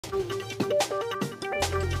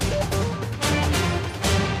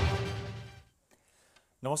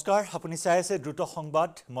নমস্কাৰ আপুনি চাই আছে দ্ৰুত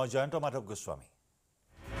সংবাদ মই জয়ন্ত মাধৱ গোস্বামী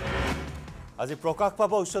আজি প্ৰকাশ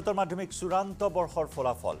পাব উচ্চতৰ মাধ্যমিক চূড়ান্ত বৰ্ষৰ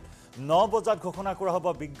ফলাফল 9 বজাত ঘোষণা কৰা হ'ব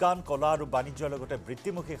বিজ্ঞান কলা আৰু বাণিজ্যৰ লগতে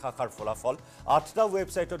বৃত্তিমুখী শাখাৰ ফলাফল 8টা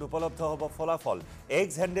ৱেবছাইটত উপলব্ধ হ'ব ফলাফল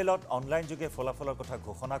এক্স হেণ্ডেলত অনলাইন যোগে ফলাফলৰ কথা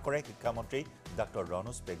ঘোষণা কৰে শিক্ষামন্ত্ৰী ডক্টৰ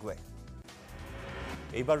ৰনোজ পেগুৱে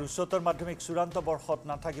এইবাৰ উচ্চতৰ মাধ্যমিক চূড়ান্ত বৰ্ষত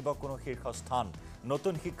নাথাকিব কোনো শীৰ্ষস্থান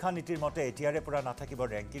নতুন শিক্ষা নীতিৰ মতে এতিয়াৰে পৰা নাথাকিব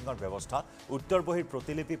ৰেংকিংৰ ব্যৱস্থা উত্তৰ বহিৰ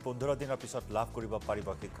প্ৰতিলিপি 15 দিনৰ পিছত লাভ কৰিব পাৰিব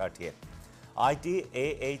শিক্ষাৰ্থীয়ে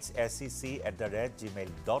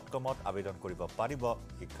itahscc@gmail.com আবেদন কৰিব পাৰিব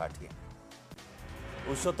শিক্ষাৰ্থীয়ে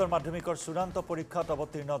উচ্চতৰ মাধ্যমিকৰ চূড়ান্ত পৰীক্ষাত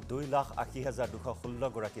অৱতীৰ্ণ 2,80,216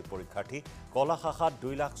 গৰাকী পৰীক্ষাৰ্থী কলা শাখাত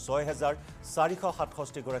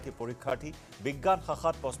 2,06,467 গৰাকী পৰীক্ষাৰ্থী বিজ্ঞান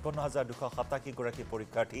শাখাত 55,287 গৰাকী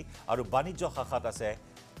পৰীক্ষাৰ্থী আৰু বাণিজ্য শাখাত আছে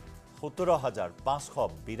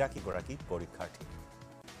 17,582 গৰাকী পৰীক্ষাৰ্থী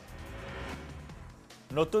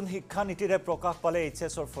নতুন শিক্ষা নীতিৰে প্ৰকাশ পালে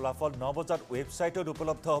এইচএছৰ ফলাফল 9 বজাত ৱেবছাইটত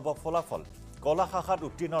উপলব্ধ হ'ব ফলাফল কলা শাখাত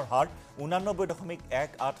উত্তীৰ্ণৰ হাৰ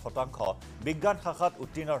 89.18% বিজ্ঞান শাখাত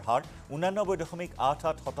উত্তীৰ্ণৰ হাৰ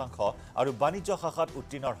 89.88% আৰু বাণিজ্য শাখাত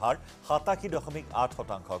উত্তীৰ্ণৰ হাৰ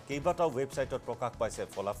 87.8% কেইবাটাও ৱেবছাইটত প্ৰকাশ পাইছে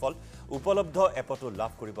ফলাফল উপলব্ধ এপটো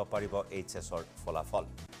লাভ কৰিব পাৰিব এইচএছৰ ফলাফল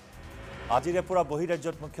আজিৰে পৰা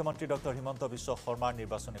বহিৰাজ্যত মুখ্যমন্ত্ৰী ডক্টৰ হিমন্ত বিশ্ব শৰ্মাৰ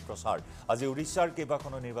নিৰ্বাচনী প্ৰচাৰ আজি উৰিষ্যাৰ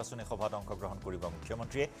কেইবাখনো নিৰ্বাচনী সভাত অংশগ্ৰহণ কৰিব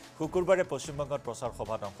মুখ্যমন্ত্ৰীয়ে শুকুৰবাৰে পশ্চিমবংগত প্ৰচাৰ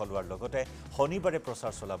সভাত অংশ লোৱাৰ লগতে শনিবাৰে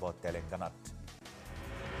প্ৰচাৰ চলাব তেলেংগানাত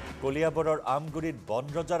কলিয়াবৰৰ আমগুৰিত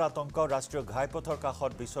বনৰজাৰ আতংক ৰাষ্ট্ৰীয় ঘাইপথৰ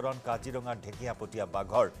কাষত বিচৰণ কাজিৰঙাৰ ঢেকিয়াপতীয়া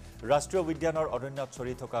বাঘৰ ৰাষ্ট্ৰীয় উদ্যানৰ অৰণ্যত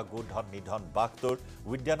চৰি থকা গোধন নিধন বাঘটোৰ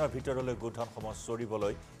উদ্যানৰ ভিতৰলৈ গোধনসমূহ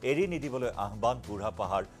চৰিবলৈ এৰি নিদিবলৈ আহ্বান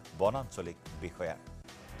বুঢ়াপাহাৰ বনাঞ্চলিক বিষয়াৰ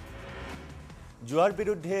জুৱাৰ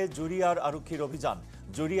বিৰুদ্ধে জুৰিয়াৰ আৰক্ষীৰ অভিযান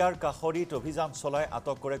জুৰিয়াৰ কাখৰিত অভিযান চলাই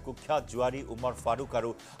আটক কৰে কুখ্যাত জুৱাৰী উমৰ ফাৰুক আৰু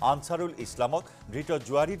আনসাৰুল ইছলামক ধৃত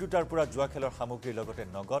জুৱাৰী দুটাৰ পৰা জুৱা খেলৰ সামগ্ৰীৰ লগতে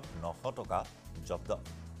নগদ 900 টকা জব্দ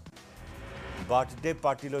বাৰ্থডে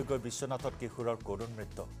পাৰ্টিলৈ গৈ বিশ্বনাথত কিশোৰৰ কৰুণ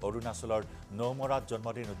মৃত্যু অৰুণাচলৰ নৌমৰাত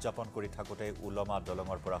জন্মদিন উদযাপন কৰি থাকোঁতে উলমা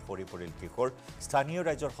দলঙৰ পৰা সৰি পৰিল কিশোৰ স্থানীয়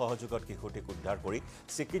ৰাইজৰ সহযোগত কিশোৰটিক উদ্ধাৰ কৰি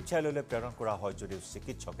চিকিৎসালয়লৈ প্ৰেৰণ কৰা হয় যদিও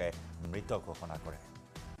চিকিৎসকে মৃত ঘোষণা কৰে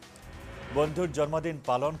বন্ধুৰ জন্মদিন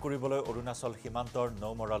পালন কৰিবলৈ অৰুণাচল সীমান্তৰ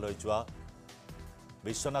নৌমৰালৈ যোৱা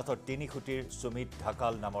বিশ্বনাথৰ তিনিখুটিৰ সুমিত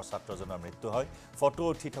ঢাকাল নামৰ ছাত্ৰজনৰ মৃত্যু হয় ফটো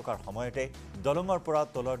উঠি থকাৰ সময়তে দলঙৰ পৰা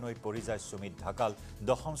তলৰ নৈত পৰি যায় সুমিত ঢাকাল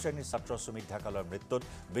 10ম শ্ৰেণীৰ ছাত্ৰ সুমিত ঢাকালৰ মৃত্যুত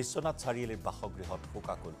বিশ্বনাথ চাৰিআলিৰ বাসগৃহত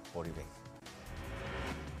শোকাকুল পৰিৱেশ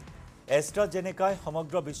এষ্ট্ৰাজেনেকাই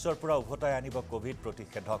সমগ্ৰ বিশ্বৰ পৰা উভতাই আনিব কোভিড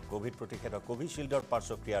প্ৰতিষেধক কোভিশ্বিল্ডৰ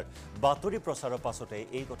পাৰ্শ্বক্ৰিয়াৰ বাতৰি প্ৰচাৰৰ পাছতে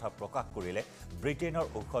এই কথা প্ৰকাশ কৰিলে ব্ৰিটেইনৰ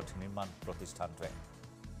ঔষধ নিৰ্মাণ প্ৰতিষ্ঠানটোৱে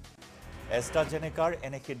এষ্ট্ৰাজেনেকাৰ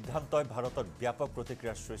এনে সিদ্ধান্তই ভাৰতত ব্যাপক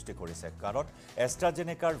প্ৰতিক্ৰিয়াৰ সৃষ্টি কৰিছে কাৰণ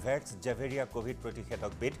এষ্ট্ৰাজেনেকাৰ ভেক্স জেভেৰিয়া কোভিড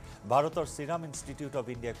প্ৰতিষেধকবিধ ভাৰতৰ সিৰাম ইনষ্টিটিউট অৱ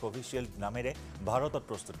ইণ্ডিয়া কোভিশ্বিল্ড নামেৰে ভাৰতত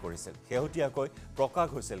প্ৰস্তুত কৰিছিল শেহতীয়াকৈ প্ৰকাশ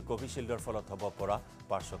হৈছিল কোভিশ্বিল্ডৰ ফলত হ'ব পৰা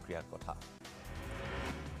পাৰ্শ্বক্ৰিয়াৰ কথা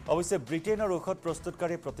অৱশ্যে ব্ৰিটেইনৰ ঔষধ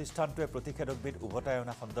প্ৰস্তুতকাৰী প্ৰতিষ্ঠানটোৱে প্ৰতিষেধকবিধ উভতাই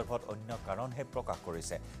অনা সন্দৰ্ভত অন্য কাৰণহে প্ৰকাশ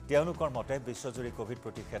কৰিছে তেওঁলোকৰ মতে বিশ্বজুৰি কোভিড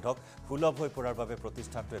প্ৰতিষেধক সুলভ হৈ পৰাৰ বাবে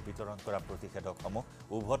প্ৰতিষ্ঠানটোৱে বিতৰণ কৰা প্ৰতিষেধকসমূহ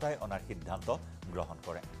উভতাই অনাৰ সিদ্ধান্ত গ্ৰহণ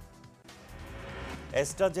কৰে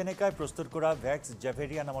এষ্ট্ৰাজেনেকাই প্ৰস্তুত কৰা ভেক্স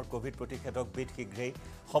জেভেৰিয়া নামৰ কোভিড প্ৰতিষেধকবিধ শীঘ্ৰেই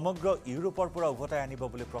সমগ্ৰ ইউৰোপৰ পৰা উভতাই আনিব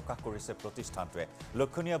বুলি প্ৰকাশ কৰিছে প্ৰতিষ্ঠানটোৱে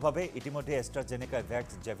লক্ষণীয়ভাৱে ইতিমধ্যে এষ্ট্ৰাজেনেকাই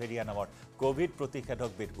ভেক্স জেভেৰিয়া নামৰ কোভিড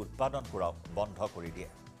প্ৰতিষেধকবিধ উৎপাদন কৰাও বন্ধ কৰি দিয়ে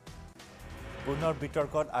পুনৰ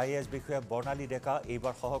বিতৰ্কত আইএছ বিষয়া বৰ্ণালী ডেকা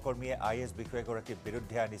এইবাৰ সহকৰ্মীয়ে আইএছ বিষয়াগৰাকীৰ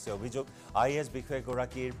বিৰুদ্ধে আনিছে অভিযোগ আইএছ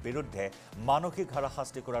বিষয়াগৰাকীৰ বিৰুদ্ধে মানসিক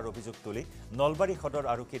হাৰাশাস্তি কৰাৰ অভিযোগ তুলি নলবাৰী সদৰ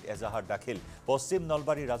আৰক্ষীত এজাহাৰ দাখিল পশ্চিম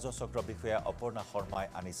নলবাৰী ৰাজহ চক্ৰ বিষয়া অপৰ্ণা শৰ্মাই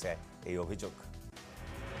আনিছে এই অভিযোগ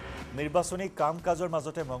নিৰ্বাচনী কাম কাজৰ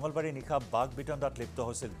মাজতে মঙ্গলবাৰে নিশা বাঘ বিতণ্ডাত লিপ্ত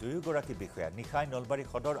হৈছিল দুয়োগৰাকী বিষয়া নিশাই নলবাৰী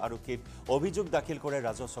সদৰ আৰক্ষীত অভিযোগ দাখিল কৰে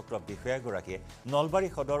ৰাজহ চক্ৰ বিষয়াগৰাকীয়ে নলবাৰী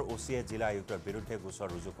সদৰ ওচিয়ে জিলা আয়ুক্তৰ বিৰুদ্ধে গোচৰ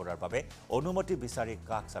ৰুজু কৰাৰ বাবে অনুমতি বিচাৰি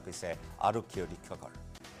কাষ চাপিছে আৰক্ষী অধীক্ষকৰ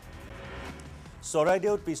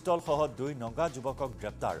চৰাইদেউত পিষ্টলসহ 2 নগা যুৱকক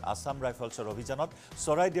গ্ৰেপ্তাৰ আসাম ৰাইফলছৰ অভিযানত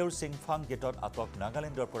চৰাইদেউৰ সিংফাং গেটত আটক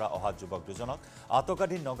নাগালেণ্ডৰ পৰা অহা যুৱক দুজনক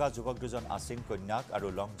আটকাধীন নগা যুৱক দুজন আসিং কন্যাক আৰু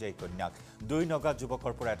লংজেই কন্যাক 2 নগা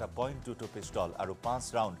যুৱকৰ পৰা এটা .22 পিষ্টল আৰু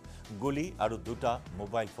 5 ৰাউণ্ড গুলী আৰু 2টা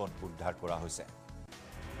মোবাইল ফোন উদ্ধাৰ কৰা হৈছে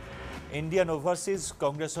ইণ্ডিয়ান অভাৰচিজ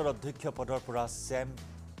কংগ্ৰেছৰ অধ্যক্ষ পদৰ পৰা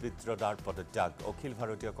পিত্ৰদাৰ পদত্যাগ অখিল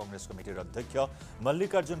ভাৰতীয় কংগ্ৰেছ কমিটিৰ অধ্যক্ষ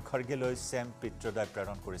মল্লিকাৰ্জুন খৰ্গেলৈ ছেম পিত্ৰদাই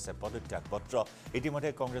প্ৰেৰণ কৰিছে পদত্যাগ পত্ৰ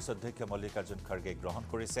ইতিমধ্যে কংগ্ৰেছ অধ্যক্ষ মল্লিকাৰ্জুন খৰ্গে গ্ৰহণ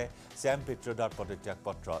কৰিছে ছেম পিত্ৰদাৰ পদত্যাগ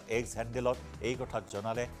পত্ৰ এক্স হেণ্ডেলত এই কথা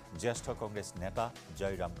জনালে জ্যেষ্ঠ কংগ্ৰেছ নেতা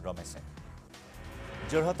জয়ৰাম ৰমেশে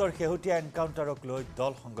যোৰহাটৰ শেহতীয়া এনকাউণ্টাৰক লৈ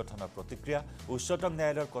দল সংগঠনৰ প্ৰতিক্ৰিয়া উচ্চতম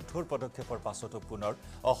ন্যায়ালয়ৰ কঠোৰ পদক্ষেপৰ পাছতো পুনৰ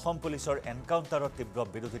অসম পুলিচৰ এনকাউণ্টাৰত তীব্ৰ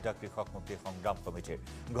বিৰোধিতা কৃষক মুক্তি সংগ্ৰাম কমিটিৰ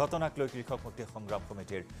ঘটনাক লৈ কৃষক মুক্তি সংগ্ৰাম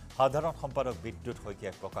কমিটিৰ সাধাৰণ সম্পাদক বিদ্যুৎ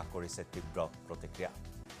শইকীয়াই প্ৰকাশ কৰিছে তীব্ৰ প্ৰতিক্ৰিয়া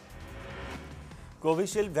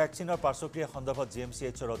কোভিশিল্ড ভ্যাকচিনৰ পাৰ্শ্বক্ৰিয়া সন্দৰ্ভত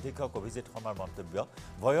জিএমচিএইচৰ অধীক্ষক অভিজিৎ শৰ্মাৰ মন্তব্য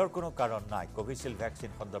ভয়ৰ কোনো কাৰণ নাই কোভিশিল্ড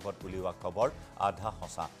ভ্যাকচিন সন্দৰ্ভত উলিওৱা খবৰ আধা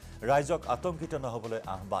সঁচা ৰাইজক আতংকিত নহবলৈ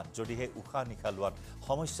আহ্বান যদিহে উশাহ নিশাহ লোৱাত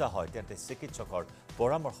সমস্যা হয় তেন্তে চিকিৎসকৰ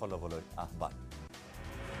পৰামৰ্শ ল'বলৈ আহ্বান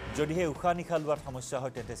যদিহে উশাহ নিশাহ লোৱাত সমস্যা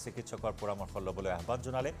হয় তেন্তে চিকিৎসকৰ পৰামৰ্শ ল'বলৈ আহ্বান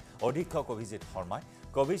জনালে অধীক্ষক অভিজিৎ শৰ্মাই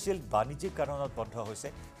কোভিশিল্ড বাণিজ্যিক কাৰণত বন্ধ হৈছে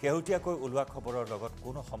শেহতীয়াকৈ ওলোৱা খবৰৰ লগত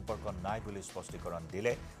কোনো সম্পৰ্ক নাই বুলি স্পষ্টীকৰণ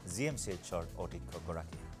দিলে জিএমচিএইচৰ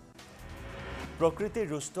অধীক্ষকগৰাকীয়ে প্ৰকৃতিৰ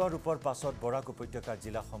ৰুষ্ট ৰূপৰ পাছত বৰাক উপত্যকাৰ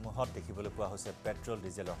জিলাসমূহত দেখিবলৈ পোৱা হৈছে পেট্ৰল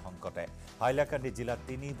ডিজেলৰ সংকটে হাইলাকান্দি জিলাত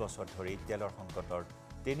 3 বছৰ ধৰি তেলৰ সংকটৰ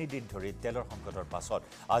 3 দিন ধৰি তেলৰ সংকটৰ পাছত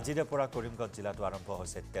আজিৰে পৰা কৰিমগঞ্জ জিলাতো আৰম্ভ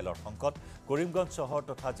হৈছে তেলৰ সংকট কৰিমগঞ্জ চহৰ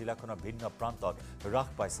তথা জিলাখনৰ ভিন্ন প্ৰান্তত হ্ৰাস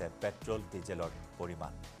পাইছে পেট্ৰল ডিজেলৰ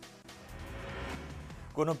পৰিমাণ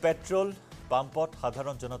কোনো পেট্ৰল পাম্পত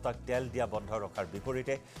সাধাৰণ জনতাক তেল দিয়া বন্ধ ৰখাৰ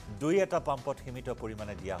বিপৰীতে দুই এটা পাম্পত সীমিত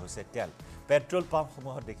পৰিমাণে দিয়া হৈছে তেল পেট্ৰল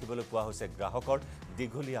পাম্পসমূহত দেখিবলৈ পোৱা হৈছে গ্ৰাহকৰ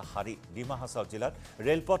দীঘলীয়া শাৰী ডিমা হাছাও জিলাত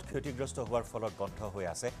ৰেলপথ ক্ষতিগ্ৰস্ত হোৱাৰ ফলত বন্ধ হৈ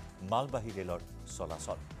আছে মালবাহী ৰেলৰ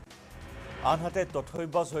চলাচল আনহাতে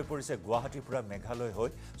তথৈবজ হৈ পৰিছে গুৱাহাটীৰ পৰা মেঘালয় হৈ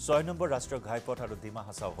 6 নম্বৰ ৰাষ্ট্ৰীয় ঘাইপথ আৰু ডিমা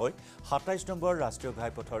হাছাও হৈ 27 নম্বৰ ৰাষ্ট্ৰীয়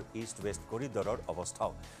ঘাইপথৰ ইষ্ট ৱেষ্ট কৰিডৰৰ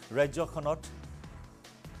অৱস্থাও ৰাজ্যখনত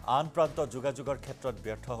আন প্ৰান্ত যোগাযোগৰ ক্ষেত্ৰত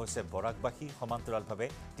ব্যৰ্থ হৈছে বৰাকবাসী সমান্তৰালভাৱে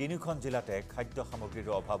তিনিখন জিলাতে খাদ্য সামগ্ৰীৰ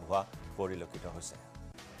অভাৱ হোৱা পৰিলক্ষিত হৈছে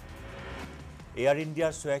এয়াৰ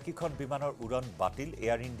ইণ্ডিয়াৰ 86খন বিমানৰ উৰণ বাতিল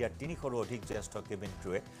এয়াৰ ইণ্ডিয়াৰ 300ৰো অধিক জ্যেষ্ঠ কেবিন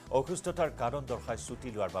ক্ৰুৱে অসুস্থতাৰ কাৰণ দৰ্শাই ছুটি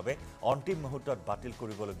লোৱাৰ বাবে অন্তিম মুহূৰ্তত বাতিল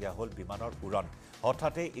কৰিবলগীয়া হ'ল বিমানৰ উৰণ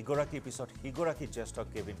হঠাতে ইগৰাকীৰ পিছত সিগৰাকী জ্যেষ্ঠ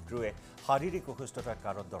কেবিন ক্ৰুৱে শাৰীৰিক অসুস্থতাৰ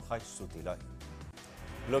কাৰণ দৰ্শাই ছুটি লয়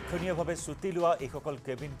লক্ষণীয়ভাৱে ছুটি লোৱা এইসকল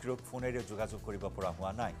কেবিন ক্ৰুক ফোনেৰে যোগাযোগ কৰিব পৰা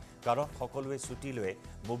হোৱা নাই কাৰণ সকলোৱে ছুটি লৈ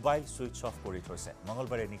মোবাইল ছুইচ অফ কৰি থৈছে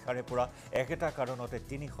মঙলবাৰে নিশাৰে পৰা একেটা কাৰণতে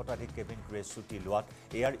 3 শতাধিক কেবিন ক্ৰুৱে ছুটি লোৱাত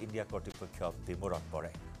এয়াৰ ইণ্ডিয়া কৰ্তৃপক্ষ বিমোৰত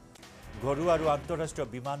পৰে ঘৰুৱা আৰু আন্তঃৰাষ্ট্ৰীয়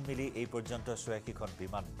বিমান মিলি এই পৰ্যন্ত 86খন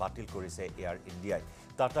বিমান বাতিল কৰিছে এয়াৰ ইণ্ডিয়াই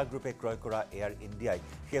টাটা গ্ৰুপে ক্ৰয় কৰা এয়াৰ ইণ্ডিয়াই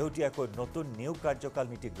শেহতীয়াকৈ নতুন নিয়োগ কাৰ্যকাল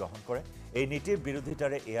নীতি গ্ৰহণ কৰে এই নীতিৰ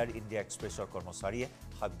বিৰোধিতাৰে এয়াৰ ইণ্ডিয়া এক্সপ্ৰেছৰ কৰ্মচাৰীয়ে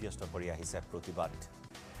সাব্যস্ত কৰি আহিছে প্ৰতিবাদ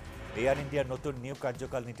এয়াৰ ইণ্ডিয়াৰ নতুন নিয়োগ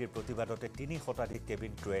কাৰ্যকাল নীতিৰ প্ৰতিবাদতে 3 শতাধিক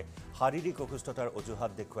কেবিন ক্ৰুৱে শাৰীৰিক অসুস্থতাৰ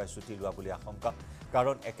অজুহাত দেখুৱাই ছুটি লোৱা বুলি আশংকা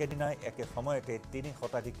কাৰণ একেদিনাই একে সময়তে 3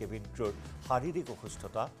 শতাধিক কেবিন ক্ৰুৰ শাৰীৰিক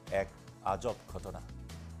অসুস্থতা এক আজব ঘটনা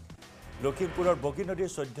লখিমপুৰৰ বগী নদীৰ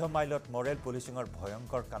 14 মাইলত মৰেল পুলিচিঙৰ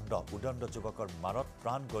ভয়ংকৰ কাণ্ড উদণ্ড যুৱকৰ মাৰত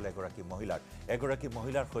প্ৰাণ গ'ল এগৰাকী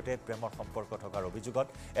মহিলাৰ সৈতে প্ৰেমৰ সম্পৰ্ক থকাৰ অভিযোগত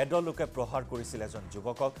এদল লোকে প্ৰহাৰ কৰিছিল এজন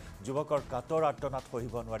যুৱকৰ কাতৰ আৰ্তনাদ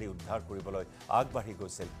সহিব নোৱাৰি উদ্ধাৰ কৰিবলৈ আগবাঢ়ি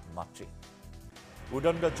গৈছিল মাতৃ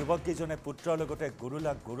উদণ্ড যুৱককেইজনে পুত্ৰৰ লগতে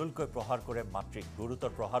গুৰুলকৈ প্ৰহাৰ কৰে মাতৃক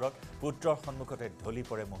গুৰুতৰ প্ৰহাৰত পুত্ৰৰ সন্মুখতে ঢলি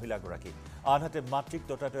পৰে মহিলাগৰাকী আনহাতে মাতৃক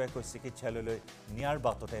ততাতৈয়াকৈ চিকিৎসালয়লৈ নিয়াৰ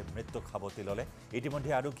বাটতে মৃত্যুক সাৱটি ল'লে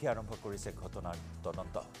ইতিমধ্যে আৰক্ষীয়ে আৰম্ভ কৰিছে ঘটনাৰ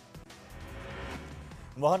তদন্ত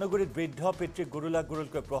মহানগৰীত বৃদ্ধ পিতৃক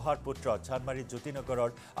গুৰুলকৈ প্ৰহাৰ পুত্ৰ চানমাৰী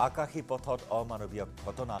জ্যোতিনগৰৰ আকাশী পথত অমানৱীয়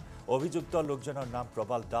ঘটনা অভিযুক্ত লোকজনৰ নাম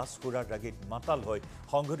প্ৰবাল দাস সুৰাৰ ৰাগীত মাতাল হৈ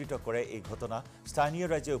সংঘটিত কৰে এই ঘটনা স্থানীয়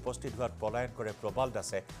ৰাইজে উপস্থিত হোৱাত পলায়ন কৰে প্ৰবাল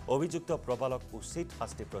দাসে অভিযুক্ত প্ৰবালক উচিত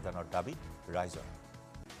শাস্তি প্ৰদানৰ দাবী ৰাইজৰ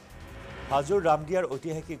হাজোৰ ৰামদিয়াৰ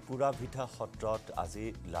ঐতিহাসিক পুৰা ভিঠা সত্ৰত আজি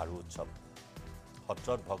লাৰু উৎসৱ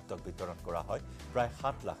সত্ৰত ভক্তক বিতৰণ কৰা হয় প্ৰায়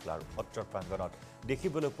 7 লাখ লাৰু সত্ৰৰ প্ৰাংগণত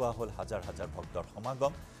দেখিবলৈ পোৱা হ'ল হাজাৰ হাজাৰ ভক্তৰ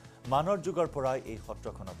সমাগম মানৰ যুগৰ পৰাই এই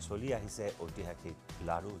সত্ৰখনত চলি আহিছে ঐতিহাসিক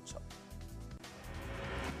লাৰু উৎসৱ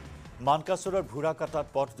মানকাছৰৰ ভুৰাকাটাত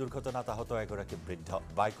পথ দুৰ্ঘটনাত আহত এগৰাকী বৃদ্ধ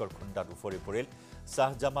বাইকৰ খুন্দাত উফৰি পৰিল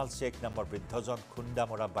শাহজামাল শেখ নামৰ বৃদ্ধজন খুন্দা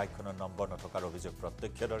মৰা বাইকখনৰ নম্বৰ নথকাৰ অভিযোগ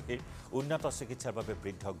প্ৰত্যক্ষদৰ্শীৰ উন্নত চিকিৎসাৰ বাবে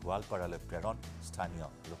বৃদ্ধক গোৱালপাৰালৈ প্ৰেৰণ স্থানীয়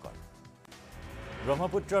লোকৰ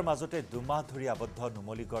ব্ৰহ্মপুত্ৰৰ মাজতে 2 মাহ ধৰি আবদ্ধ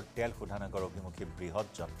নুমলীগড় তেল শোধনাগাৰ অভিমুখী বৃহৎ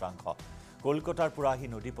যন্ত্ৰাংশ কলকাতাৰ পৰা আহি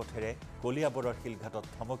নদী পথেৰে কলিয়াবৰৰ শিলঘাটত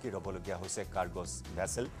থমকি ৰ'বলগীয়া হৈছে কাৰ্গছ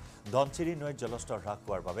ভেছেল ধনচিৰি নৈৰ জলস্তৰ হ্ৰাস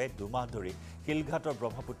পোৱাৰ বাবে 2 মাহ ধৰি শিলঘাটৰ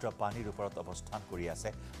ব্ৰহ্মপুত্ৰ পানীৰ ওপৰত অৱস্থান কৰি আছে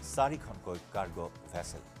 4খনকৈ কাৰ্গো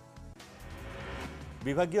ভেছেল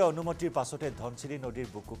বিভাগীয় অনুমতিৰ পাছতে ধনশিৰি নদীৰ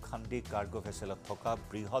বুকু খান্দি কাৰ্গো ভেছেলত থকা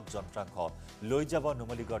বৃহৎ যন্ত্ৰাংশ লৈ যাব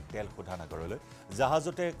নুমলীগড় তেল শোধনাগাৰলৈ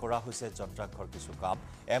জাহাজতে কৰা হৈছে যন্ত্ৰাংশৰ কিছু কাম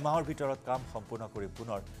এমাহৰ ভিতৰত কাম সম্পূৰ্ণ কৰি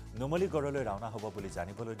পুনৰ নুমলীগড়লৈ ৰাওনা হ'ব বুলি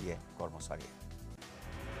জানিবলৈ দিয়ে কৰ্মচাৰীয়ে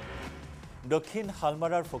দক্ষিণ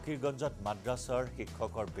হালমাৰাৰ ফকিৰগঞ্জত মাদ্ৰাছাৰ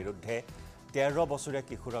শিক্ষকৰ বিৰুদ্ধে 13 বছৰীয়া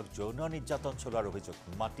কিশোৰক যৌন নিৰ্যাতন চলোৱাৰ অভিযোগ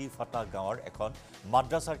মাটি ফাটা গাঁৱৰ এখন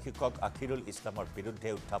মাদ্ৰাছাৰ শিক্ষক আখিৰুল ইছলামৰ বিৰুদ্ধে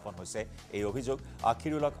উত্থাপন হৈছে এই অভিযোগ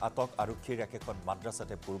আখিৰুলক আটক আৰক্ষীৰ একেখন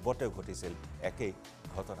মাদ্ৰাছাতে পূৰ্বতে ঘটিছিল একেই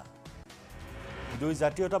ঘটনা দুই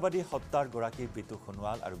জাতীয়তাবাদী হত্যাৰ গৰাকী বিতু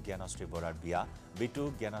সোণোৱাল আৰু জ্ঞানশ্ৰী বৰাৰ বিয়া বিতু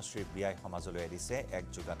জ্ঞানশ্ৰীৰ বিয়াই সমাজলৈ এৰিছে এক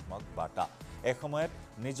যোগাত্মক বাৰ্তা এসময়ত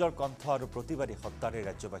নিজৰ কণ্ঠ আৰু প্ৰতিবাদী হত্যাৰে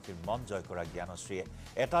ৰাজ্যবাসীৰ মন জয় কৰা জ্ঞানশ্ৰীয়ে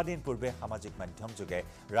এটা দিন পূৰ্বে সামাজিক মাধ্যম যোগে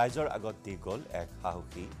ৰাইজৰ আগত দি গ'ল এক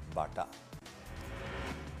সাহসী বাৰ্তা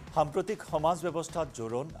সাম্প্ৰতিক সমাজ ব্যৱস্থাত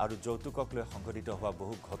জোৰণ আৰু যৌতুকক লৈ সংঘটিত হোৱা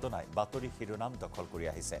বহু ঘটনাই বাতৰি শিৰোনাম দখল কৰি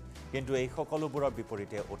আহিছে কিন্তু এই সকলোবোৰৰ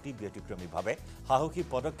বিপৰীতে অতি ব্যতিক্ৰমীভাৱে সাহসী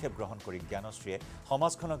পদক্ষেপ গ্ৰহণ কৰি জ্ঞানশ্ৰীয়ে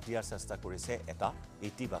সমাজখনক দিয়াৰ চেষ্টা কৰিছে এটা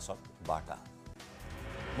ইতিবাচক বাৰ্তা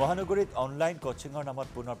মহানগৰীত অনলাইন কোচিংৰ নামত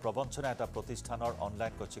পুনৰ প্ৰবঞ্চনা এটা প্ৰতিষ্ঠানৰ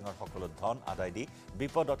অনলাইন কোচিংৰ সকলো ধন আদায় দি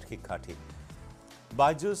বিপদত শিক্ষাৰ্থী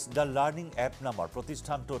বাইজুছ দ্য লাৰ্ণিং এপ নামৰ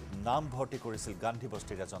প্ৰতিষ্ঠানটোত নাম ভৰ্তি কৰিছিল গান্ধী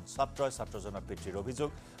বস্তিৰ এজন ছাত্ৰই ছাত্ৰজনৰ পিতৃৰ অভিযোগ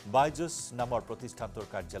বাইজুছ নামৰ প্ৰতিষ্ঠানটোৰ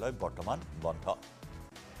কাৰ্যালয় বৰ্তমান বন্ধ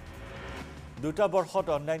দুটা বৰ্ষত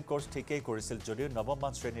অনলাইন কোৰ্স ঠিকেই কৰিছিল যদিও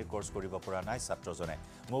নৱমমান শ্ৰেণীৰ কোৰ্স কৰিব পৰা নাই ছাত্ৰজনে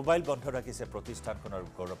মোবাইল বন্ধ ৰাখিছে প্ৰতিষ্ঠানখনৰ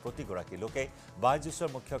প্ৰতিগৰাকী লোকে বাইজুছৰ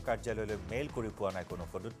মুখ্য কাৰ্যালয়লৈ মেইল কৰি পোৱা নাই কোনো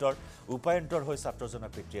সদুত্তৰ উপায়ন্তৰ হৈ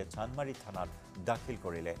ছাত্ৰজনৰ পিতৃয়ে চানমাৰী থানাত দাখিল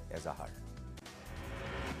কৰিলে এজাহাৰ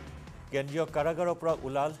কেন্দ্ৰীয় কাৰাগাৰৰ পৰা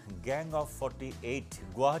ওলাল গ্যাং অফ 48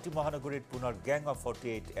 গুৱাহাটী মহানগৰীত পুনৰ গ্যাং অফ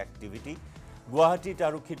 48 এক্টিভিটি গুৱাহাটীত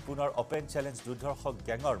আৰক্ষীত পুনৰ অপেন চেলেঞ্জ দুৰ্ধৰ্ষক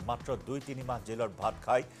গ্যাঙৰ মাত্ৰ 2-3 মাহ জেলৰ ভাত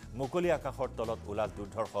খাই মুকলি আকাশৰ তলত ওলাল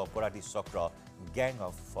দুৰ্ধৰ্ষ অপৰাধী চক্ৰ গ্যাং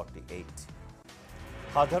অফ 48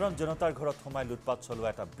 সাধাৰণ জনতাৰ ঘৰত সোমাই লুটপাট চলোৱা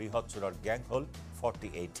এটা বৃহৎ চোৰৰ গ্যাং হ'ল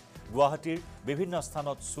 48 গুৱাহাটীৰ বিভিন্ন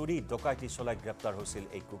স্থানত চুৰি ডকাইতি চলাই গ্ৰেপ্তাৰ হৈছিল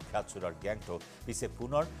এই কুখ্যাত চোৰৰ গ্যাংটো পিছে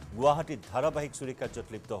পুনৰ গুৱাহাটীত ধাৰাবাহিক চুৰি কাৰ্যত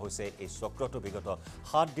লিপ্ত হৈছে এই চক্ৰটো বিগত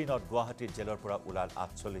 7 দিনত গুৱাহাটীৰ জেলৰ পৰা ওলাল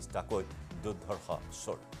 48টাকৈ দুৰ্ধৰ্ষ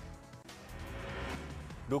চোৰ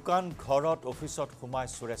দোকান ঘৰত অফিসত সোমাই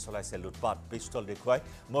চোৰে চলাইছে লুটপাট পিস্তল দেখুৱাই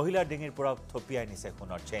মহিলাৰ ডিঙিৰ পৰা থপিয়াই নিছে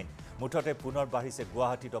সোণৰ চেইন মুঠতে পুনৰ বাঢ়িছে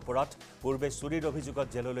গুৱাহাটীত অপৰাধ পূৰ্বে চুৰিৰ অভিযোগত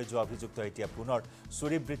জেললৈ যোৱা অভিযুক্ত এতিয়া পুনৰ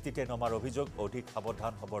চুৰি বৃত্তিতে নমাৰ অভিযোগ অধিক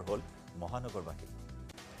সাৱধান হবৰ হ'ল মহানগৰবাসী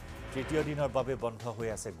তৃতীয় দিনৰ বাবে বন্ধ হৈ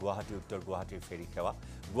আছে গুৱাহাটী উত্তৰ গুৱাহাটীৰ ফেৰী সেৱা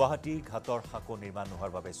গুৱাহাটী ঘাটৰ সাঁকো নিৰ্মাণ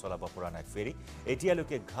নোহোৱাৰ বাবে চলাব পৰা নাই ফেৰী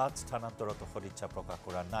এতিয়ালৈকে ঘাট স্থানান্তৰত সদিচ্ছা প্ৰকাশ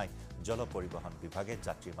কৰা নাই জল পৰিবহণ বিভাগে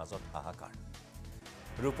যাত্ৰীৰ মাজত হাহাকাৰ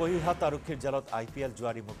ৰূপহীহাট আৰক্ষীৰ জালত IPL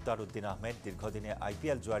জুৱাৰী মুক্তাৰ উদ্দিন আহমেদ দীৰ্ঘদিনে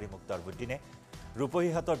IPL জুৱাৰী মুক্তাৰ উদ্দিনে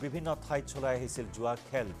ৰূপহীহাটৰ বিভিন্ন ঠাইত চলাই আহিছিল জুৱা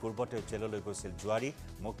খেল পূৰ্বতে জেললৈ গৈছিল জুৱাৰী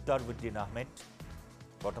মুক্তাৰ উদ্দিন আহমেদ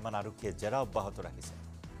বৰ্তমান আৰক্ষীয়ে জেৰা অব্যাহত ৰাখিছে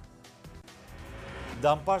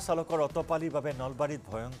ডাম্পাৰ চালকৰ অটপালিৰ বাবে নলবাৰীত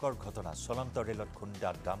ভয়ংকৰ ঘটনা চলন্ত ৰেলত খুন্দা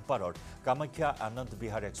ডাম্পাৰৰ কামাখ্যা আনন্দ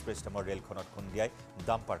বিহাৰ এক্সপ্ৰেছ নামৰ ৰেলখনত খুন্দিয়াই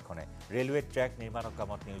ডাম্পাৰখনে ৰেলৱে ট্ৰেক নিৰ্মাণৰ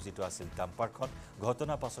কামত নিয়োজিত আছিল ডাম্পাৰখন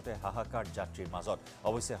ঘটনাৰ পাছতে হাহাকাৰ যাত্ৰীৰ মাজত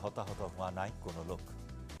অৱশ্যে হতাহত হোৱা নাই কোনো লোক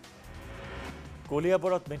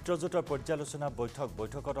কলিয়াবৰত মিত্ৰজোঁটৰ পৰ্যালোচনা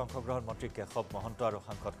বৈঠকত অংশগ্ৰহণ মন্ত্ৰী কেশৱ মহন্ত আৰু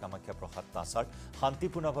সাংসদ কামাখ্যা প্ৰসাদ তাছাৰ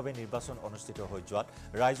শান্তিপূৰ্ণভাৱে নিৰ্বাচন অনুষ্ঠিত হৈ যোৱাত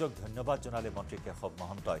ৰাইজক ধন্যবাদ জনালে মন্ত্ৰী কেশৱ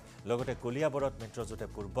মহন্তই লগতে কলিয়াবৰত মিত্ৰজোঁটে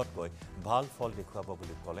পূৰ্বতকৈ ভাল ফল দেখুৱাব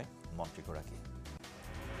বুলি ক'লে মন্ত্ৰীগৰাকীয়ে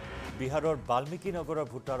বিহাৰৰ বাল্মীকি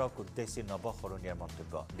নগৰৰ ভোটাৰক উদ্দেশ্যি নৱসৰণীয়াৰ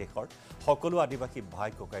মন্তব্য দেশৰ সকলো আদিবাসী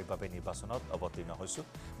ভাই ককাইৰ বাবে নিৰ্বাচনত অৱতীৰ্ণ হৈছো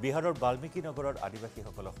বিহাৰৰ বাল্মীকি নগৰৰ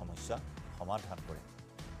আদিবাসীসকলৰ সমস্যা সমাধান কৰে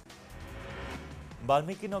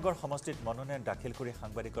বাল্মীকি নগৰ সমষ্টিত মনোনয়ন দাখিল কৰি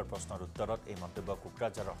সাংবাদিকৰ প্ৰশ্নৰ উত্তৰত এই মন্তব্য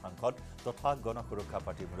কোকৰাঝাৰৰ সাংসদ তথা গণ সুৰক্ষা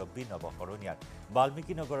পাৰ্টিৰ মুৰব্বী নৱসৰণীয়াৰ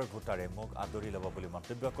বাল্মীকি নগৰৰ ভোটাৰে মোক আদৰি ল'ব বুলি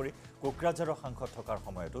মন্তব্য কৰি কোকৰাঝাৰৰ সাংসদ থকাৰ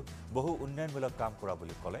সময়তো বহু উন্নয়নমূলক কাম কৰা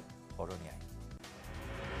বুলি ক'লে সৰণীয়াই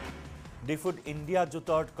ডিফুত ইণ্ডিয়া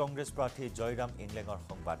জোঁটৰ কংগ্ৰেছ প্ৰাৰ্থী জয়ৰাম ইংলেঙৰ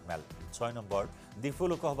সংবাদমেল 6 নম্বৰ ডিফু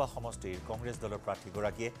লোকসভা সমষ্টিৰ কংগ্ৰেছ দলৰ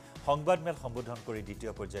প্ৰাৰ্থীগৰাকীয়ে সংবাদমেল সম্বোধন কৰি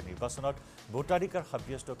দ্বিতীয় পৰ্যায়ৰ নিৰ্বাচনত ভোটাধিকাৰ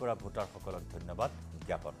সাব্যস্ত কৰা ভোটাৰসকলক ধন্যবাদ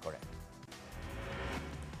জ্ঞাপন কৰে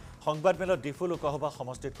সংবাদমেলত ডিফু লোকসভা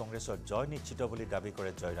সমষ্টিত কংগ্ৰেছৰ জয় নিশ্চিত বুলি দাবী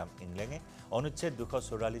কৰে জয়ৰাম ইংলেঙে অনুচ্ছেদ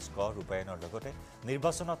 244 ক ৰূপায়ণৰ লগতে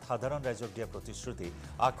নিৰ্বাচনত সাধাৰণ ৰাইজক দিয়া প্ৰতিশ্ৰুতি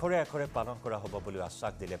আখৰে আখৰে পালন কৰা হ'ব বুলি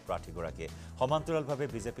আশ্বাস দিলে প্ৰাৰ্থীগৰাকীয়ে সমান্তৰালভাৱে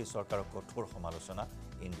বিজেপি চৰকাৰৰ কঠোৰ সমালোচনা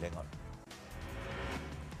ইংলেঙৰ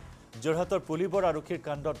যোৰহাটৰ পুলিবৰ আৰক্ষীৰ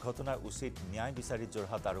কাণ্ডত ঘটনাৰ উচিত ন্যায় বিচাৰি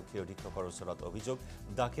যোৰহাট আৰক্ষী অধীক্ষকৰ ওচৰত অভিযোগ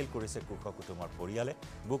দাখিল কৰিছে কুশ কুটুমৰ পৰিয়ালে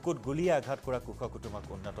বুকুত গুলীয়ে আঘাত কৰা কুশ কুটুমক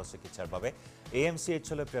উন্নত চিকিৎসাৰ বাবে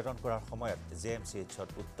AMCHলৈ প্ৰেৰণ কৰাৰ সময়ত JMCHত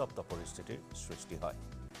উত্তপ্ত পৰিস্থিতিৰ সৃষ্টি হয়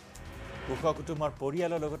কুশ কুটুমৰ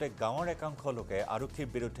পৰিয়ালৰ লগতে গাঁৱৰ একাংশ লোকে আৰক্ষীৰ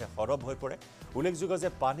বিৰুদ্ধে সৰব হৈ পৰে উল্লেখযোগ্য যে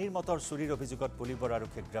পানীৰ মটৰ চুৰিৰ অভিযোগত পুলিবৰ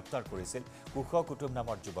আৰক্ষীয়ে গ্ৰেপ্তাৰ কৰিছিল কুশ কুটুম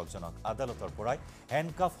নামৰ যুৱকজনক আদালতৰ পৰাই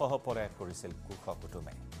হেণ্ডকাফ সহ পলায়ন কৰিছিল কুশ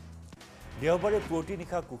কুটুমে দেওবাৰে পুৱতি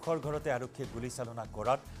নিশা কুশৰ ঘৰতে আৰক্ষীয়ে গুলীচালনা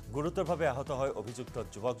কৰাত গুৰুতৰভাৱে আহত হয় অভিযুক্ত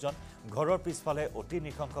যুৱকজন ঘৰৰ পিছফালে অতি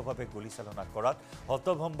নৃশংসভাৱে গুলীচালনা কৰাত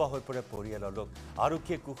হতভম্ব হৈ পৰে পৰিয়ালৰ লোক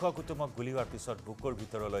আৰক্ষীয়ে কুশ কুটুমক গুলীওৱাৰ পিছত বুকুৰ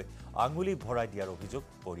ভিতৰলৈ আঙুলি ভৰাই দিয়াৰ অভিযোগ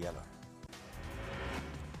পৰিয়ালৰ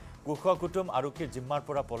কুশ কুটুম আৰক্ষীৰ জিম্মাৰ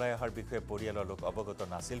পৰা পলাই অহাৰ বিষয়ে পৰিয়ালৰ লোক অৱগত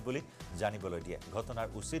নাছিল বুলি জানিবলৈ দিয়ে ঘটনাৰ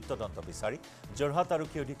উচিত তদন্ত বিচাৰি যোৰহাট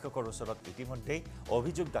আৰক্ষী অধীক্ষকৰ ওচৰত ইতিমধ্যেই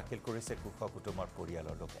অভিযোগ দাখিল কৰিছে কুশ কুটুমৰ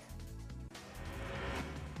পৰিয়ালৰ লোকে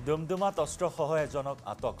ডুমডুমাত অস্ত্ৰসহ এজনক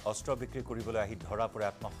আটক অস্ত্ৰ বিক্ৰী কৰিবলৈ আহি ধৰা পৰে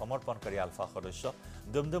আত্মসমৰ্পণকাৰী আলফা সদস্য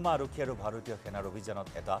ডুমডুমা আৰক্ষী আৰু ভাৰতীয় সেনাৰ অভিযানত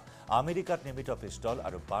এটা আমেৰিকাত নিৰ্মিত পিষ্টল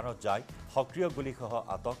আৰু 12 জাই সক্ৰিয় গুলীসহ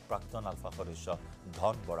আটক প্ৰাক্তন আলফা সদস্য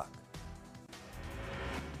ধন বৰাক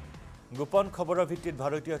গোপন খবৰৰ ভিত্তিত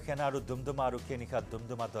ভাৰতীয় সেনা আৰু ডুমডুমা আৰক্ষীয়ে নিশা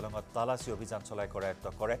ডুমডুমা দলঙত তালাচী অভিযান চলাই কৰায়ত্ব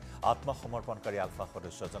কৰে আত্মসমৰ্পণকাৰী আলফা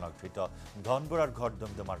সদস্যজনক ধৃত ধন বৰাৰ ঘৰ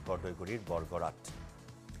ডুমডুমাৰ কৰ্দৈগুৰিৰ বৰগৰাত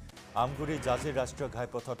আমগুৰি জাজিৰ ৰাষ্ট্ৰীয়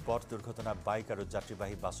ঘাইপথত পথ দুৰ্ঘটনা বাইক আৰু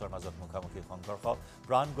যাত্ৰীবাহী বাছৰ মাজত মুখামুখি সংঘৰ্ষ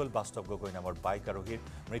প্ৰাণ গ'ল বাস্তৱ গগৈ নামৰ বাইক আৰোহীৰ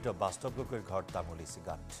মৃত বাস্তৱ গগৈৰ ঘৰ তামুলী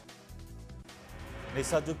চিগাত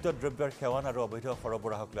নিচাযুক্ত দ্ৰব্যৰ সেৱন আৰু অবৈধ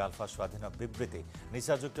সৰবৰাহক লৈ আলফা স্বাধীনক বিবৃতি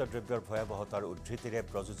নিচাযুক্ত দ্ৰব্যৰ ভয়াৱহতাৰ উদ্ধৃতিৰে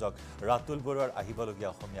প্ৰযোজক ৰাতুল বৰুৱাৰ আহিবলগীয়া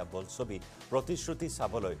অসমীয়া বোলছবি প্ৰতিশ্ৰুতি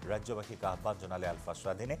চাবলৈ ৰাজ্যবাসীক আহ্বান জনালে আলফা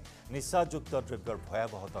স্বাধীনে নিচাযুক্ত দ্ৰব্যৰ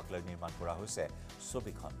ভয়াৱহতাক লৈ নিৰ্মাণ কৰা হৈছে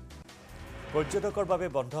ছবিখন পৰ্যটকৰ বাবে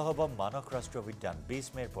বন্ধ হ'ব মানস ৰাষ্ট্ৰীয় উদ্যান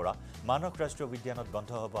 20 মেৰ পৰা মানস ৰাষ্ট্ৰীয় উদ্যানত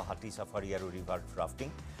বন্ধ হ'ব হাতী সাফাৰী আৰু ৰিভাৰ ৰাফটিং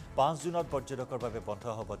 5 জুনত পৰ্যটকৰ বাবে বন্ধ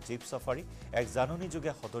হ'ব জীপ সাফাৰী এক জাননী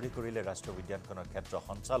যোগে সদৰি কৰিলে ৰাষ্ট্ৰীয় উদ্যানখনৰ ক্ষেত্ৰ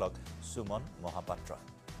সঞ্চালক সুমন মহাপাত্ৰ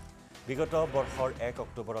বিগত বৰ্ষৰ 1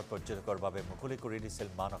 অক্টোবৰত পৰ্যটকৰ বাবে মুকলি কৰি দিছিল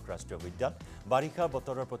মানস ৰাষ্ট্ৰীয় উদ্যান বাৰিষা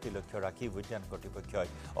বতৰৰ প্ৰতি লক্ষ্য ৰাখি উদ্যান কৰ্তৃপক্ষই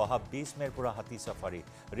অহা 20 মেৰ পৰা হাতী সাফাৰী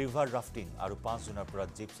ৰিভাৰ ৰাফটিং আৰু 5 জুনৰ পৰা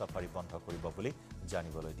জীপ সাফাৰী বন্ধ কৰিব বুলি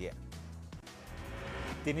জানিবলৈ দিয়ে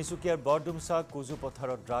তিনিচুকীয়াৰ বৰডুমছা কুজু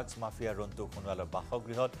পথাৰত ড্ৰাগছ মাফিয়া ৰন্তু সোণোৱালৰ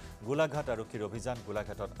বাসগৃহত গোলাঘাট আৰক্ষীৰ অভিযান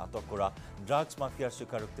গোলাঘাটত আটক কৰা ড্ৰাগছ মাফিয়াৰ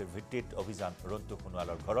স্বীকাৰোক্তিৰ ভিত্তিত অভিযান ৰন্তু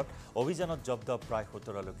সোণোৱালৰ ঘৰত অভিযানত জব্দ প্ৰায়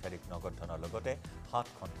 17 লক্ষাধিক নগদ ধনৰ লগতে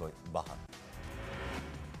 7খনকৈ বাহন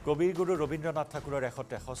কবিগুৰু ৰবীন্দ্ৰনাথ ঠাকুৰৰ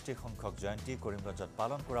 163 সংখ্যক জয়ন্তী কৰিমগঞ্জত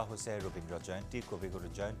পালন কৰা হৈছে ৰবীন্দ্ৰ জয়ন্তী কবিগুৰু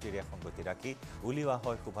জয়ন্তীৰে সংগতি ৰাখি উলিওৱা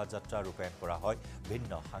হয় শোভাযাত্ৰা ৰূপায়ণ কৰা হয়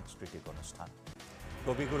ভিন্ন সাংস্কৃতিক অনুষ্ঠান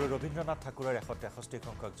কবিগুৰু ৰবীন্দ্ৰনাথ ঠাকুৰৰ 163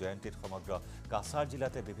 সংখ্যক জয়ন্তীত সমগ্ৰ কাছাৰ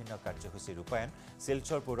জিলাতে বিভিন্ন কাৰ্যসূচী ৰূপায়ণ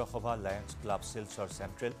শিলচৰ পৌৰসভা লায়ন্স ক্লাব শিলচৰ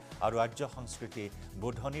চেণ্ট্ৰেল আৰু আৰ্য সংস্কৃতি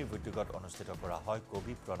বোধনীৰ উদ্যোগত অনুষ্ঠিত কৰা হয়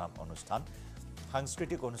কবি প্ৰণাম অনুষ্ঠান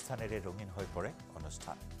সাংস্কৃতিক অনুষ্ঠানেৰে ৰঙীন হৈ পৰে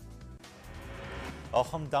অনুষ্ঠান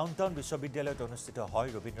অসম ডাউনটাউন বিশ্ববিদ্যালয়ত অনুষ্ঠিত হয়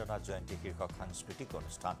ৰবীন্দ্ৰনাথ জয়ন্তী শীৰ্ষক সাংস্কৃতিক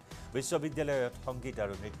অনুষ্ঠান বিশ্ববিদ্যালয়ত সংগীত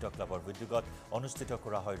আৰু নৃত্য ক্লাবৰ উদ্যোগত অনুষ্ঠিত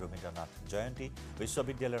কৰা হয় ৰবীন্দ্ৰনাথ জয়ন্তী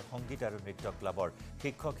বিশ্ববিদ্যালয়ৰ সংগীত আৰু নৃত্য ক্লাবৰ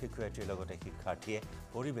শিক্ষক শিক্ষয়িত্ৰীৰ লগতে শিক্ষাৰ্থীয়ে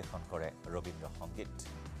পৰিৱেশন কৰে ৰবীন্দ্ৰ সংগীত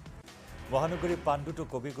মহানগৰী পাণ্ডুতো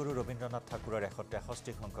কবিগুৰু ৰবীন্দ্ৰনাথ ঠাকুৰৰ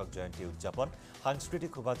 163 সংখ্যক জয়ন্তী উদযাপন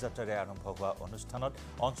সাংস্কৃতিক শোভাযাত্ৰাৰে আৰম্ভ হোৱা অনুষ্ঠানত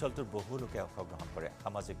অঞ্চলটোৰ বহু লোকে অংশগ্ৰহণ কৰে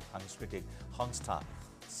সামাজিক সাংস্কৃতিক সংস্থা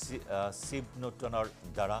শিৱ নূতনৰ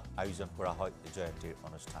দ্বাৰা আয়োজন কৰা হয় জয়ন্তীৰ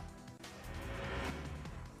অনুষ্ঠান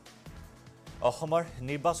অসমৰ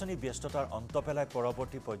নিৰ্বাচনী ব্যস্ততাৰ অন্ত পেলাই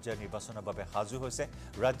পৰৱৰ্তী পৰ্যায়ৰ নিৰ্বাচনৰ বাবে সাজু হৈছে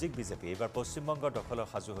ৰাজ্যিক বিজেপি এইবাৰ পশ্চিমবংগৰ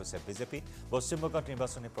দখলৰ সাজু হৈছে বিজেপি পশ্চিমবংগত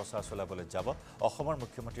নিৰ্বাচনী প্ৰচাৰ চলাবলৈ যাব অসমৰ